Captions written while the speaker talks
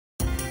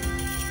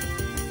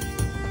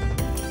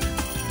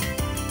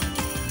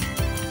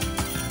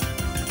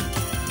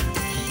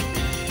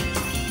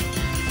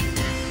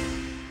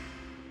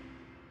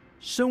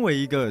身为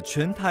一个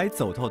全台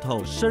走透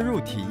透、深入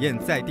体验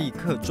在地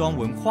客庄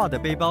文化的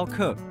背包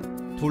客，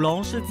土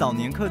笼是早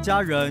年客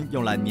家人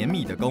用来碾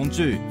米的工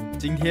具。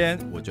今天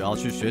我就要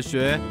去学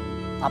学。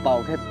阿宝，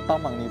我可以帮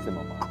忙你什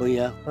么吗？可以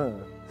啊。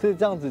是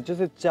这样子，就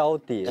是交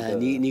叠的。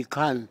你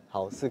看，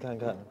好，试看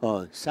看。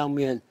哦，上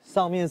面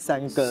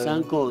3根，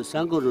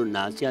三个都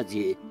拿下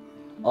去。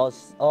哦，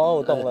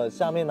我懂了，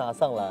下面拿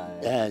上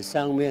来。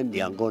上面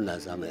2个拿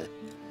上来，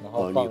然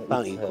后你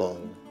放一个，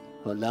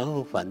然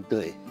后反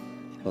对，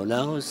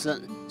然后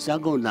三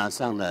个拿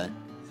上来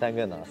，3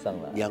个拿上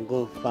来，2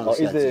个放下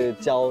去，一直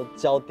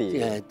交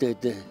叠。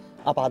对。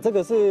阿爸，这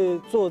个是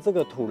做这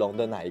个土笼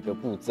的哪一个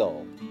步骤？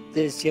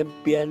这先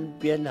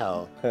编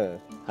好，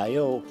还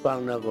要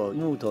放那个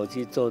木头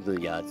去做的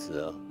牙齿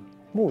哦。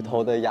木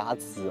头的牙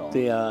齿哦。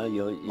对啊，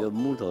有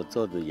木头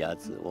做的牙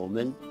齿，我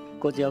们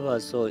客家话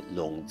说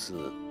笼子。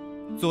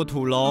做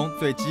土笼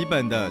最基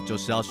本的就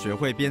是要学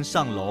会编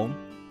上笼，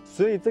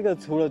所以这个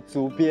除了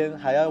竹编，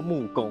还要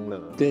木工了。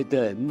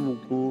对，木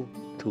工、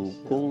土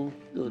工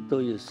都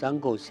有3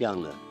个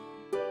项了。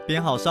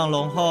编好上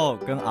笼后，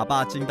跟阿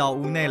爸进到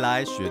屋内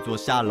来学做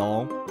下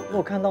笼。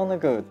我看到那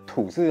个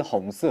土是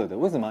红色的，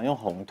为什么要用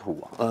红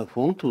土啊？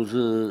红土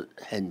是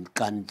很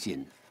干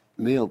净，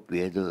没有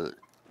别的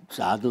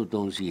杂的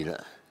东西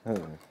了。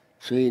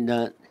所以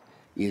呢，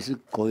也是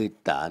可以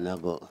打那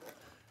个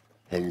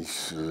很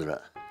实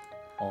了。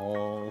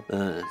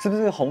是不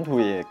是红土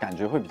也感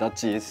觉会比较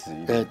结实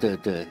一点？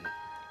对。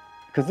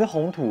可是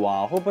红土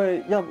啊，会不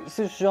会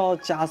是需要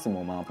加什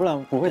么吗？不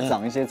然不会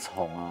长一些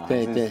虫啊？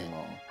对，什么？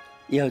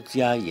要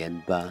加盐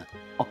巴。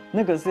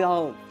那个是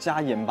要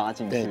加盐巴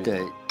进去。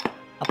对。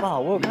阿爸，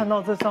我有看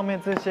到这上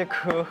面这些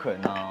刻痕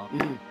啊。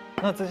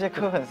那这些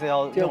刻痕是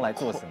要用来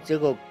做什么？这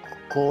个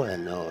刻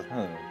痕哦，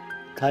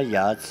它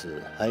牙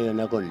齿还有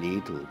那个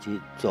泥土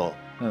去做，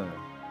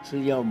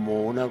是要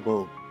磨那个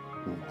骨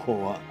壳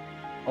啊。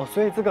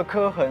所以这个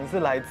刻痕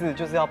是来自，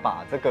就是要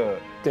把这个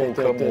骨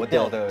壳磨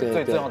掉的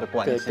最重要的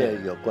关系。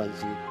对，有关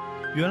系。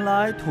原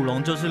来土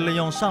笼就是利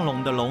用上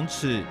笼的笼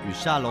齿与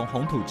下笼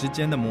红土之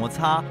间的摩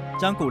擦，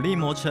将谷粒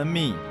磨成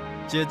米。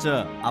接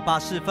着，阿爸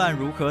示范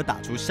如何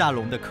打出下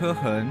笼的刻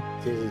痕。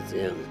就是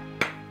这样。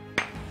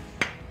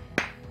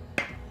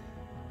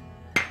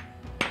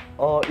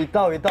一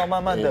道一道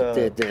慢慢的。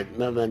对，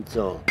慢慢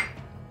做。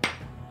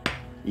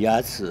牙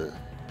齿，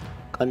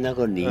看那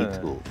个泥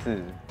土。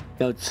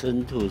要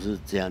抻土是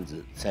这样子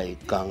才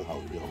刚好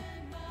用。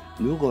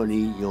如果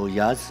你有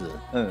牙齿，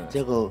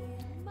这个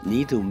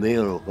泥土没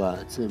有的话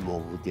是磨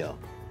不掉。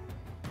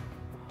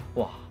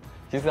哇，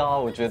其实啊，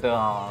我觉得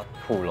啊，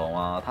土笼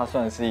啊，它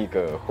算是一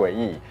个回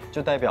忆，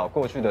就代表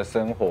过去的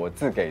生活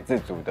自给自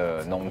足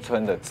的农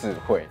村的智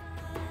慧。